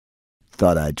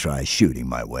Thought I'd try shooting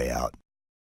my way out.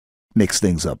 Mix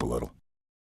things up a little.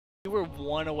 You were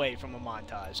 1 away from a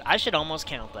montage. I should almost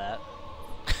count that.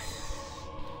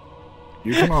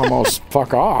 You can almost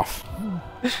fuck off.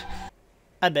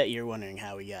 I bet you're wondering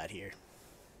how we got here.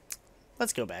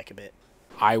 Let's go back a bit.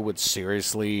 I would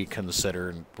seriously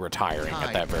consider retiring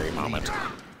at that very moment.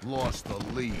 Lost the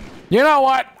lead. You know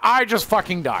what? I just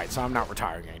fucking died, so I'm not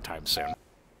retiring anytime soon.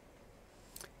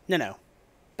 No.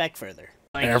 Back further.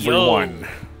 Everyone.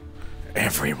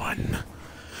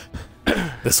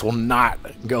 This will not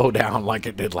go down like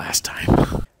it did last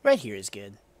time. Right here is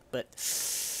good, but...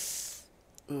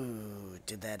 Ooh,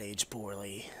 did that age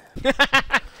poorly.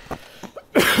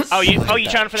 Oh, you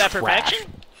trying for that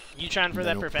perfection? You trying for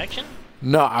that perfection?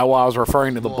 No, I was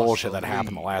referring to the bullshit that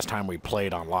happened the last time we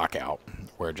played on Lockout,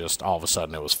 where just all of a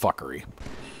sudden it was fuckery.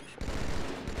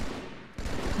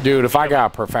 Dude, if I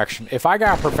got perfection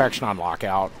on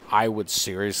Lockout, I would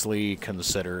seriously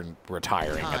consider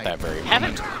retiring at that very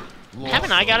moment.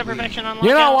 Haven't I got a perfection on Lockout?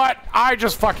 You know what? I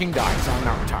just fucking died, so I'm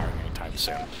not retiring anytime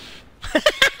soon.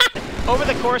 Over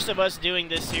the course of us doing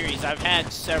this series, I've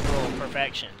had several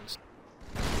perfections.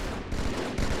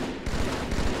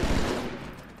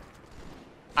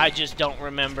 I just don't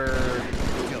remember...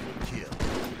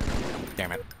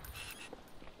 Damn it.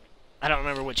 I don't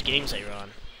remember which games they were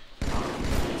on.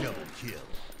 Double kill.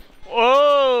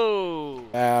 Whoa!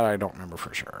 That I don't remember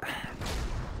for sure.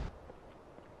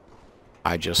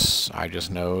 I just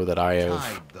know that I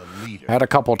have had a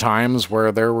couple times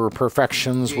where there were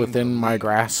perfections within my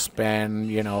grasp, and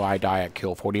you know I die at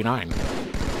kill 49.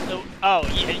 So, oh,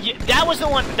 yeah, that was the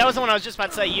one. That was the one I was just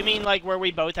about to say. You mean like where we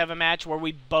both have a match where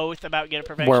we both about get a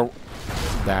perfection? Where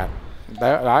that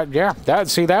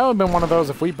see, that would have been one of those.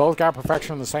 If we both got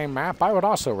perfection on the same map, I would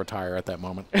also retire at that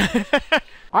moment.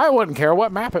 I wouldn't care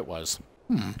what map it was.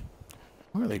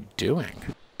 What are they doing?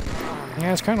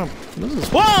 Yeah, it's kind of. This is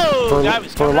whoa!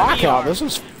 For Lockout. This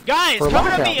is guys for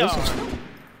coming Lockout. to me.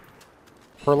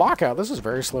 For Lockout, this is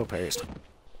very slow paced.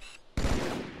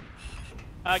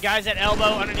 Guys at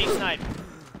elbow underneath snipe.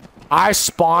 I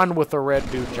spawned with the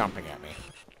red dude jumping at me.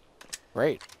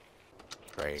 Great.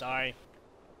 Sorry.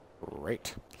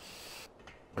 Great.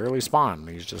 Barely spawned.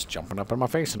 He's just jumping up in my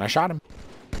face, and I shot him.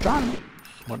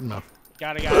 Wasn't enough.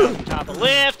 Gotta get on top of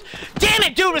lift. Damn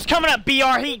it, dude was coming up BR.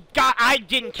 I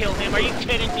didn't kill him. Are you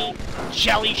kidding me?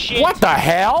 Jelly shit. What the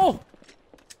hell?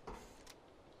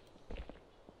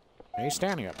 He's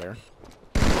standing up there.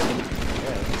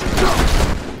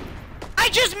 I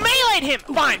just meleeed him.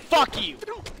 Fine, fuck you.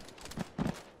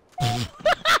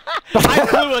 I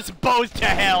blew us both to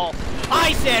hell.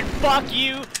 I said, fuck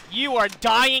you. You are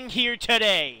dying here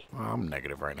today. I'm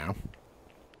negative right now.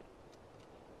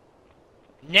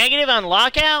 Negative on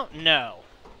Lockout? No.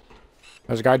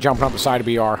 There's a guy jumping up the side of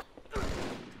BR.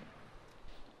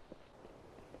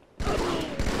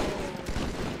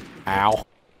 Ow.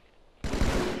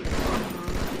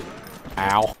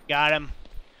 Ow. Got him.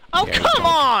 Oh, yeah, come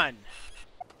on!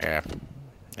 Yeah.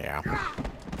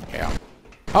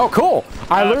 Oh, cool!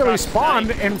 I literally spawned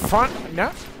in front.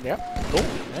 No. Yep. Cool.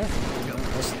 Yeah.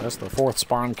 That's the 4th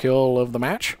spawn kill of the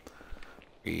match.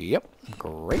 Yep.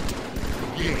 Great.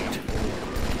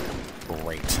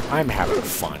 I'm having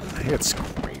fun. It's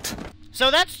great. So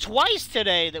that's twice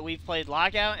today that we've played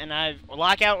Lockout, and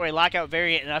Lockout or a Lockout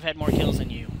variant, and I've had more kills than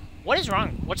you. What is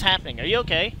wrong? What's happening? Are you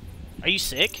okay? Are you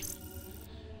sick?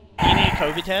 Do you need a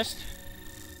COVID test?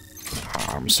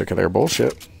 I'm sick of their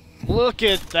bullshit. Look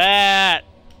at that!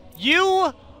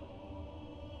 You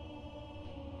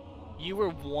were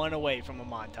 1 away from a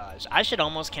montage. I should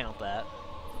almost count that.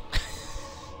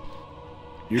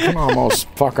 You can almost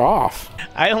fuck off.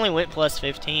 I only went plus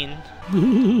 15.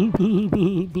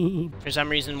 For some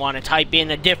reason, want to type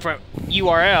in a different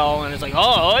URL, and it's like,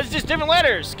 oh, it's just different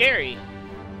letters. Scary.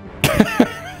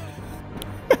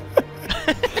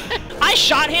 I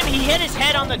shot him. He hit his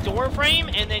head on the door frame,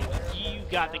 and then you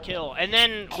got the kill. And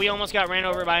then we almost got ran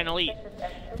over by an elite.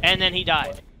 And then he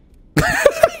died.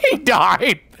 He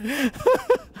died.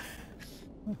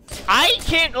 I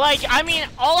can't, I mean,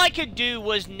 all I could do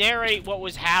was narrate what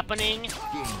was happening.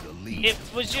 It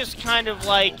was just kind of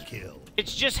like,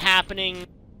 it's just happening,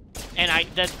 and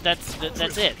that's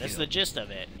it. That's the gist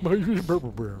of it.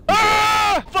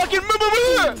 Ah! Fucking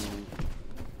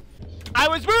I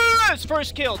was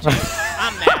first kill too.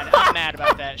 I'm mad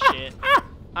about that shit.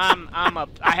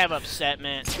 I have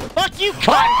upsetment. Fuck you,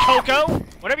 Cotton Cocoa!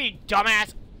 Whatever, you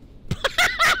dumbass.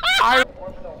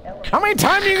 How many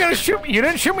times are you gonna shoot me? You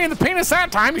didn't shoot me in the penis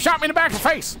that time. You shot me in the back of the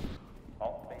face.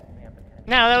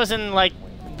 No, that was in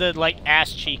the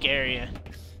ass cheek area.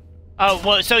 Oh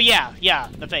well, so yeah,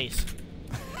 the face.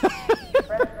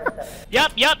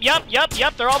 Yep,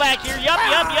 they're all back here. Yep,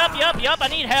 I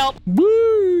need help.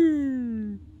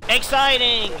 Woo!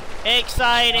 Exciting,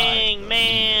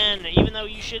 man. Even though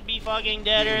you should be fucking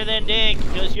deader than Dick,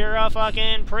 because you're a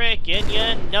fucking prick, and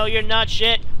you know you're not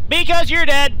shit, because you're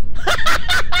dead.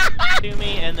 To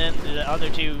me, and then the other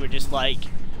two were just like,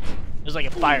 it was like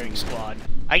a firing squad.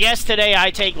 I guess today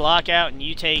I take Lockout, and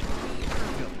you take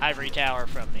Ivory Tower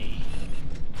from me.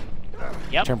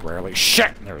 Yep. Temporarily.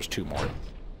 Shit! There's two more.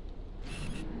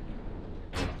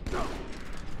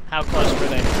 How close were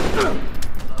they?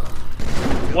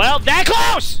 Well, that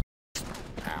close!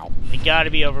 Ow. They gotta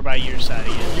be over by your side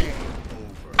again.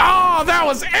 Oh, that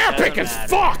was epic as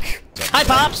fuck! Hi,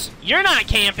 Pops! You're not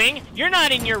camping! You're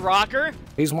not in your rocker!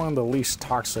 He's one of the least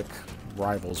toxic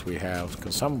rivals we have,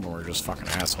 because some of them are just fucking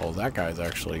assholes. That guy's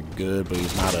actually good, but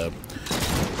he's not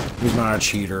a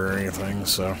cheater or anything,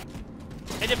 so...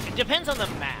 It depends on the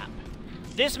map.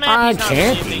 This map is not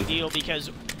really a big deal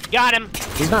because... Got him!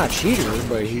 He's not a cheater,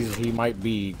 but he might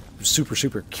be super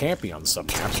campy on some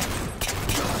maps.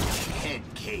 Head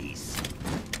case.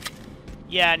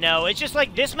 Yeah, no, it's just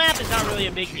like, this map is not really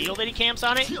a big deal that he camps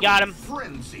on it. Got him.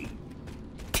 Frenzy.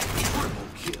 Triple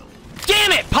kill.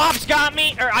 Damn it! Pops got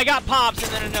me! Or, I got Pops,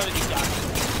 and then another dude got me.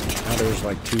 Now there's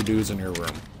like two dudes in your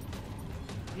room.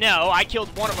 No, I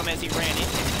killed one of them as he ran into it.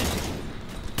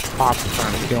 Pops is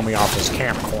trying to kill me off this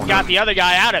camp corner. Got the other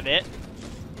guy out of it.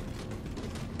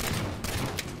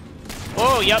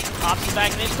 Oh, yep. Pops is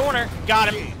back in his corner.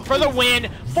 Got him. For the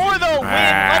win. For the win.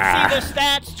 Let's see the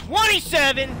stats.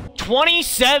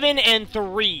 27 and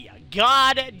 3.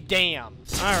 God damn.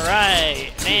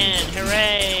 Alright. Man,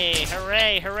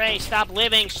 hooray. Stop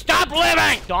living. Stop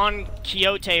living! Don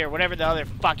Quixote, or whatever the other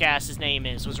fuck-ass his name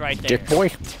is, was right there. Dick Boy?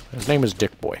 His name is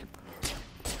Dick Boy.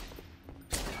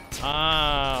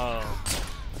 Oh.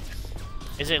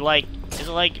 Is it like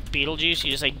Beetlejuice?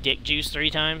 You just like dick juice 3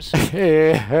 times? God.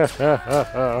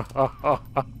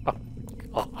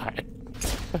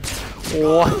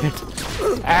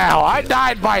 What? Ow, I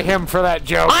died by him for that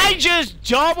joke. I just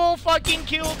double fucking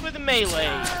killed with a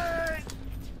melee.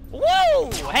 Woo!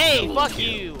 Hey, fuck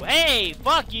you. Hey,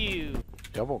 fuck you.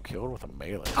 Double killed with a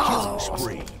melee. Killing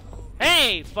spree.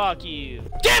 Hey, fuck you.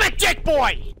 Damn it, Dick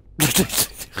Boy!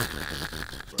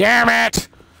 Damn it!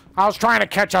 I was trying to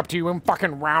catch up to you and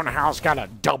fucking Roundhouse got a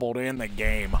double to end the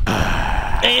game.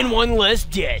 And one less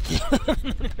death.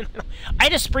 I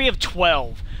had a spree of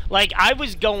 12. Like, I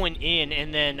was going in,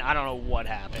 and then I don't know what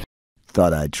happened.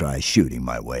 Thought I'd try shooting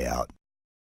my way out.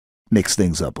 Mix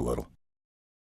things up a little.